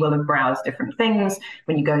because we will have browsed different things.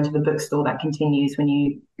 When you go into the bookstore, that continues. When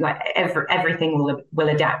you everything will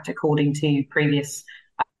adapt according to previous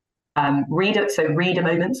reader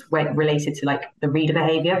moments related to like the reader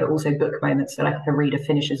behavior, but also book moments. So like if a reader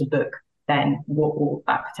finishes a book, then what will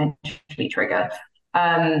that potentially trigger?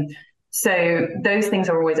 So those things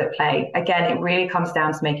are always at play. Again, it really comes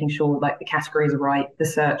down to making sure like the categories are right, the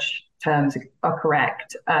search terms are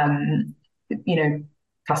correct.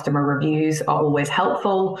 Customer reviews are always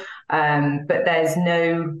helpful, but there's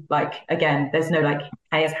no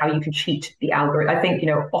here's how you can cheat the algorithm. I think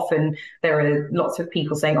often there are lots of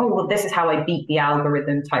people saying, oh well, this is how I beat the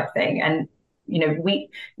algorithm type thing, and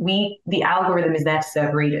the algorithm is there to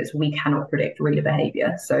serve readers. We cannot predict reader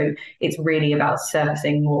behavior, so it's really about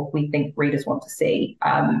surfacing what we think readers want to see.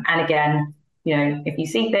 And again, if you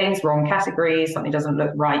see things, wrong categories, something doesn't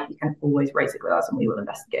look right, you can always raise it with us and we will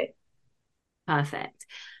investigate. Perfect.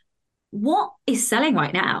 What is selling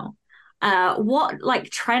right now? What like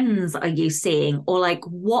trends are you seeing, or like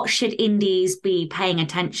what should indies be paying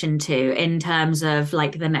attention to in terms of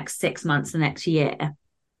like the next 6 months, the next year?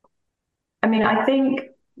 I mean, I think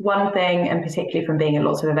one thing, and particularly from being at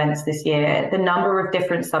lots of events this year, the number of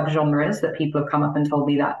different subgenres that people have come up and told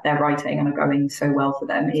me that they're writing and are going so well for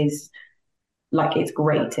them is like, it's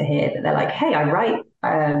great to hear that they're like, hey, I write,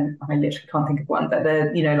 I literally can't think of one, but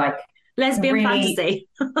like Lesbian really, fantasy.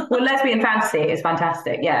 well, lesbian fantasy is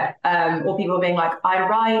fantastic, yeah. Or people being like, I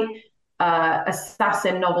write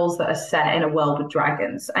assassin novels that are set in a world with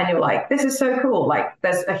dragons, and you're like, this is so cool. Like,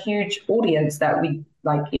 there's a huge audience that we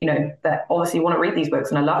like, that obviously want to read these books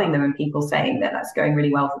and are loving them, and people saying that that's going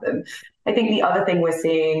really well for them. I think the other thing we're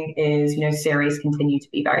seeing is, series continue to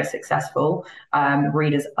be very successful.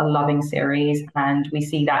 Readers are loving series, and we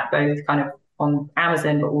see that both kind of on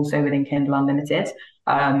Amazon, but also within Kindle Unlimited.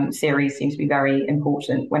 Series seems to be very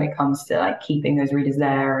important when it comes to like keeping those readers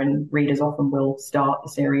there, and readers often will start the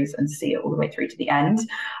series and see it all the way through to the end.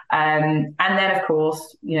 And then, of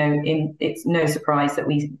course, it's no surprise that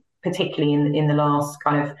we, particularly in the last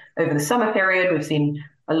kind of over the summer period, we've seen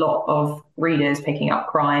a lot of readers picking up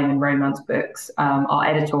crime and romance books. Our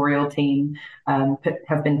editorial team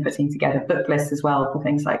have been putting together book lists as well for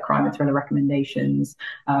things like crime and thriller recommendations,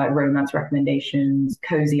 romance recommendations,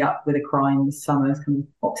 cozy up with a crime this summer, kind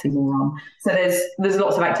of oxymoron. So there's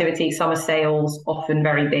lots of activity. Summer sales often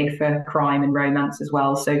very big for crime and romance as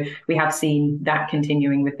well. So we have seen that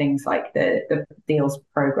continuing with things like the deals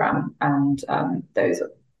program, and those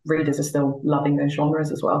readers are still loving those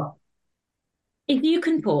genres as well. If you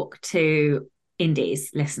can talk to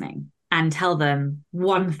indies listening and tell them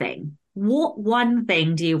one thing, what one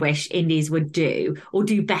thing do you wish indies would do or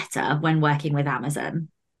do better when working with Amazon?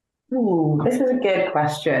 Ooh, this is a good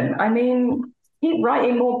question. I mean, keep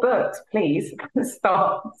writing more books, please. To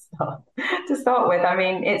start with. I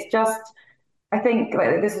mean, it's just, I think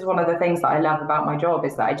like, this is one of the things that I love about my job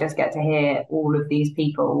is that I just get to hear all of these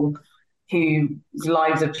people whose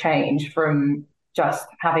lives have changed from just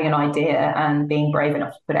having an idea and being brave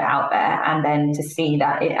enough to put it out there, and then to see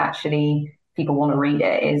that it actually people want to read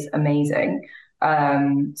it is amazing.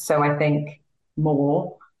 So I think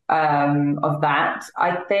more of that.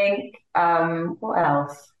 I think what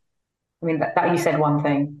else? I mean that you said one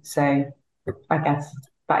thing, so I guess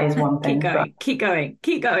that is one Keep thing. going, keep going,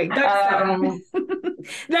 keep going. Don't stop.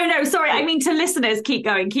 No, sorry. I mean to listeners, keep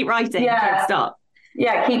going, keep writing, Yeah, don't stop.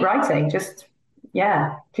 yeah, keep writing. Just,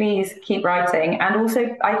 yeah, please keep writing. And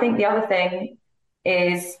also, I think the other thing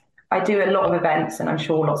is I do a lot of events, and I'm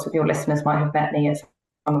sure lots of your listeners might have met me at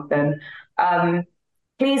some of them. Um,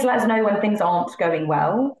 Please let us know when things aren't going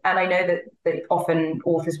well. And I know that often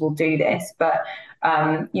authors will do this, but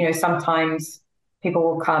sometimes people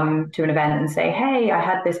will come to an event and say, "Hey, I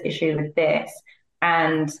had this issue with this,"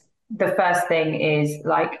 and the first thing is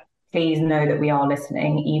like, please know that we are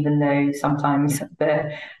listening, even though sometimes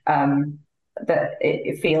the that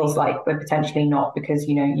it feels like we're potentially not, because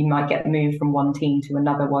you might get moved from one team to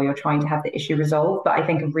another while you're trying to have the issue resolved. But I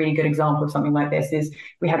think a really good example of something like this is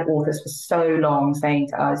we had authors for so long saying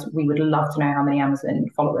to us, we would love to know how many Amazon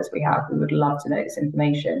followers we have, we would love to know this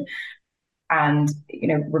information, and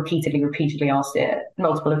repeatedly asked it at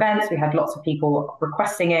multiple events. We had lots of people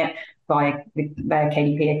requesting it via their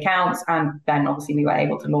KDP accounts, and then obviously we were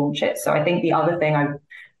able to launch it. So I think the other thing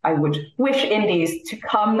I would wish indies to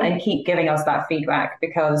come and keep giving us that feedback,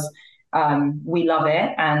 because we love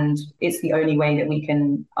it, and it's the only way that we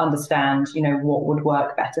can understand, what would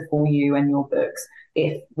work better for you and your books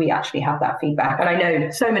if we actually have that feedback. And I know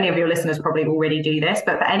so many of your listeners probably already do this,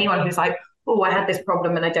 but for anyone who's like, oh, I had this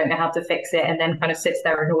problem and I don't know how to fix it, and then kind of sits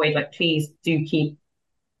there annoyed, like, please do keep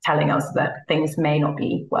telling us that things may not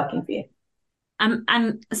be working for you.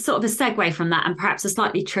 And sort of a segue from that, and perhaps a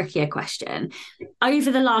slightly trickier question. Over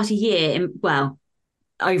the last year,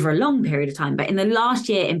 over a long period of time, but in the last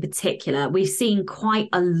year in particular, we've seen quite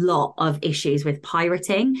a lot of issues with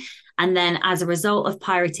pirating. And then as a result of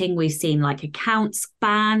pirating, we've seen like accounts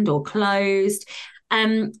banned or closed.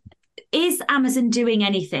 Is Amazon doing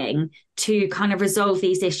anything to kind of resolve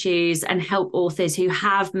these issues and help authors who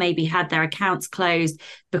have maybe had their accounts closed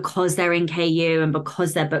because they're in KU and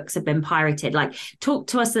because their books have been pirated? Like, talk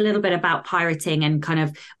to us a little bit about pirating and kind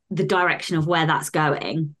of the direction of where that's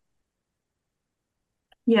going.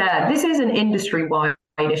 Yeah, this is an industry-wide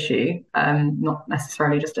issue, not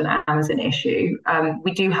necessarily just an Amazon issue.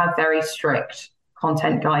 We do have very strict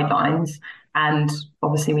content guidelines, and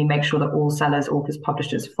obviously we make sure that all sellers, authors,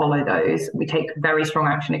 publishers follow those. We take very strong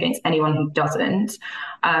action against anyone who doesn't.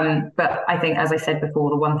 But I think, as I said before,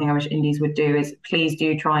 the one thing I wish indies would do is please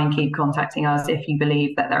do try and keep contacting us if you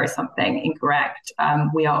believe that there is something incorrect.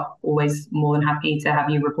 We are always more than happy to have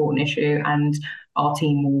you report an issue, and our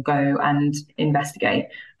team will go and investigate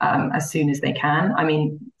as soon as they can. I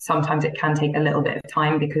mean, sometimes it can take a little bit of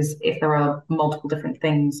time, because if there are multiple different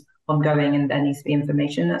things ongoing and there needs to be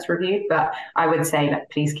information that's reviewed. But I would say, like,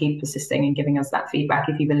 please keep persisting and giving us that feedback.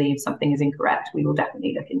 If you believe something is incorrect, we will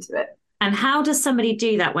definitely look into it. And how does somebody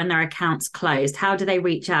do that when their account's closed? How do they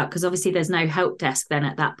reach out? Because obviously there's no help desk then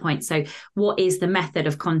at that point. So what is the method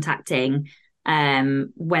of contacting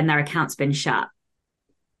when their account's been shut?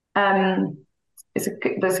 It's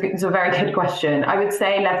a very good question. I would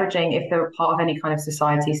say leveraging, if they're part of any kind of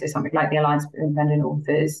society, so something like the Alliance of Independent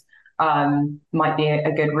Authors, might be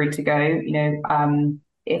a good route to go.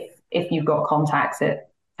 If you've got contacts at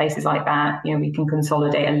places like that, we can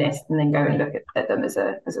consolidate a list and then go and look at them as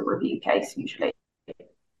a review case usually.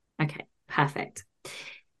 Okay, perfect.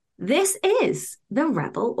 This is the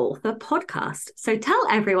Rebel Author Podcast. So tell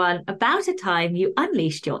everyone about a time you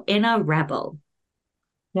unleashed your inner rebel.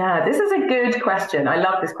 Yeah, this is a good question. I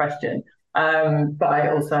love this question. But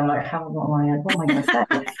I also am like, what am I going to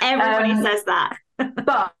say? Everybody says that.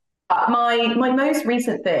 But my most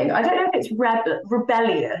recent thing, I don't know if it's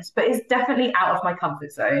rebellious, but it's definitely out of my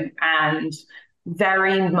comfort zone and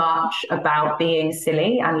very much about being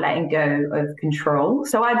silly and letting go of control.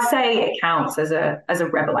 So I'd say it counts as a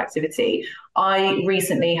rebel activity. I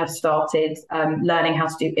recently have started learning how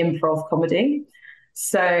to do improv comedy.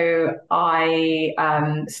 So I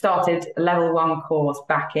started a level 1 course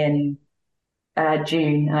back in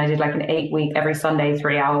June, and I did like an 8-week, every Sunday,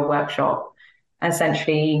 3-hour workshop. And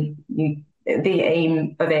essentially, the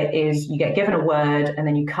aim of it is you get given a word, and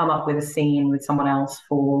then you come up with a scene with someone else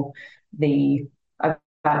for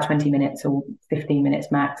about 20 minutes or 15 minutes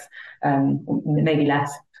max, maybe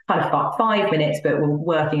less. Kind of 5 minutes, but we're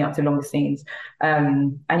working up to longer scenes.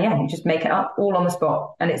 And yeah, you just make it up all on the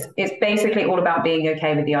spot. And it's basically all about being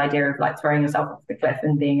okay with the idea of like throwing yourself off the cliff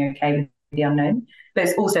and being okay with the unknown. But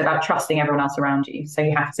it's also about trusting everyone else around you. So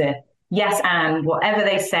you have to, yes, and whatever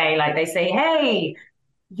they say, like they say, hey,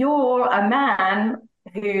 you're a man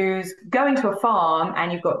who's going to a farm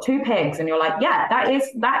and you've got 2 pigs, and you're like, yeah,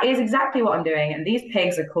 that is exactly what I'm doing. And these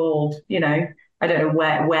pigs are called, I don't know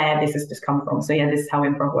where this has just come from. So yeah, this is how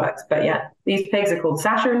improv works. But yeah, these pigs are called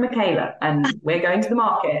Sasha and Michaella, and we're going to the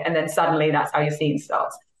market. And then suddenly that's how your scene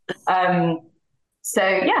starts. So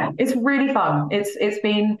yeah, it's really fun.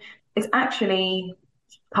 It's actually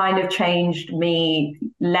kind of changed me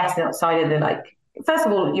less outside of the, like, first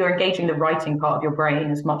of all, you're engaging the writing part of your brain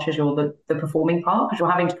as much as you're the performing part, because you're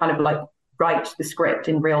having to kind of like write the script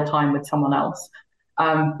in real time with someone else.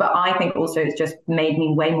 But I think also it's just made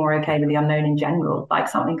me way more okay with the unknown in general. Like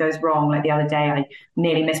something goes wrong, like the other day I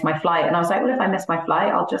nearly missed my flight, and I was like, well, if I miss my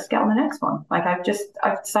flight, I'll just get on the next one. Like I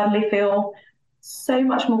suddenly feel so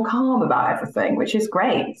much more calm about everything, which is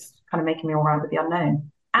great. It's kind of making me all right with the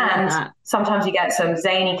unknown. And sometimes you get some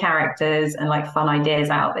zany characters and like fun ideas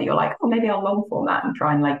out that you're like, oh, maybe I'll long form that and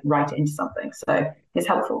try and like write it into something. So it's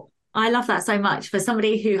helpful. I love that so much. For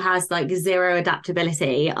somebody who has like zero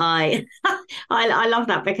adaptability, I I love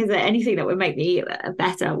that, because anything that would make me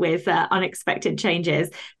better with unexpected changes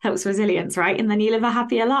helps resilience, right? And then you live a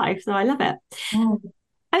happier life. So I love it. Mm.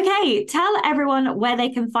 Okay, tell everyone where they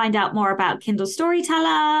can find out more about Kindle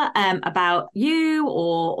Storyteller, about you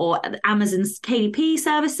or Amazon's KDP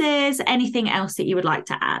services, anything else that you would like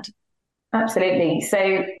to add. Absolutely.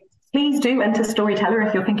 So please do enter Storyteller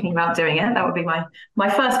if you're thinking about doing it. That would be my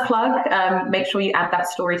first plug. Make sure you add that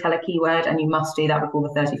Storyteller keyword, and you must do that before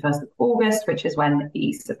the 31st of August, which is when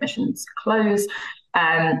the submissions close.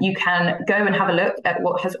 You can go and have a look at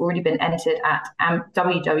what has already been entered at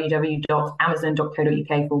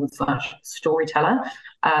www.amazon.co.uk/storyteller,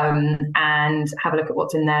 and have a look at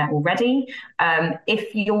what's in there already.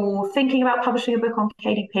 If you're thinking about publishing a book on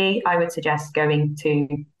KDP, I would suggest going to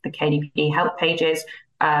the KDP help pages.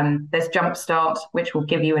 There's Jumpstart, which will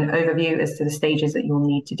give you an overview as to the stages that you'll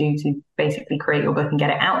need to do to basically create your book and get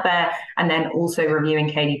it out there. And then also reviewing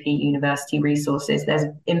KDP University resources. There's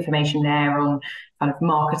information there on kind of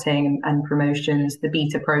marketing and promotions, the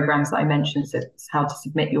beta programs that I mentioned, so it's how to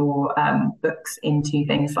submit your books into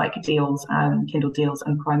things like deals, Kindle deals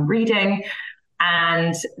and Prime Reading.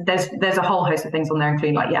 And there's a whole host of things on there,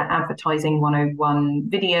 including like, advertising 101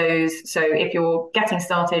 videos. So if you're getting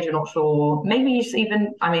started, you're not sure, maybe you just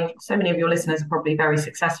even, I mean, so many of your listeners are probably very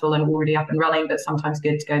successful and already up and running, but sometimes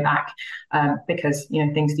good to go back because,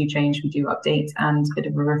 things do change, we do update, and a bit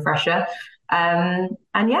of a refresher. And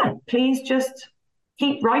please just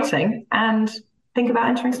keep writing and think about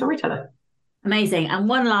entering Storyteller. Amazing. And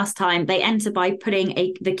one last time, they enter by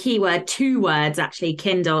putting the keyword, 2 words actually,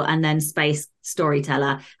 Kindle, and then space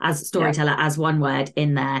Storyteller as one word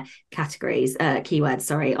in their categories, keywords,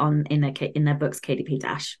 sorry, in their books KDP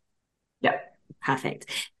dash. Yeah.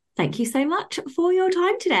 Perfect. Thank you so much for your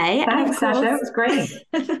time today. Thanks, Sasha. It was great.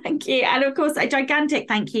 Thank you. And of course, a gigantic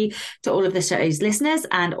thank you to all of the show's listeners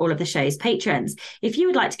and all of the show's patrons. If you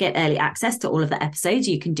would like to get early access to all of the episodes,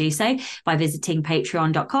 you can do so by visiting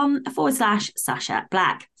patreon.com/Sasha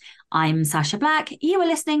Black. I'm Sasha Black. You are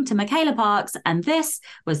listening to Michaella Parks, and this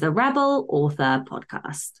was the Rebel Author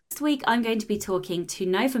Podcast. This week, I'm going to be talking to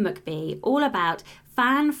Nova McBee all about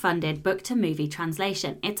fan-funded book-to-movie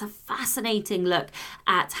translation. It's a fascinating look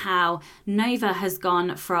at how Nova has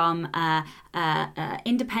gone from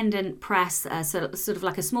independent press, sort of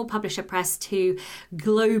like a small publisher press, to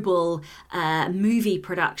global movie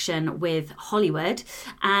production with Hollywood.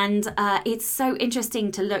 And it's so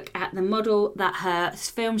interesting to look at the model that her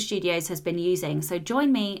film studios has been using. So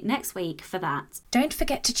join me next week for that. Don't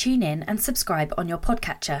forget to tune in and subscribe on your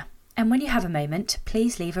podcatcher. And when you have a moment,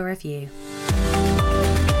 please leave a review.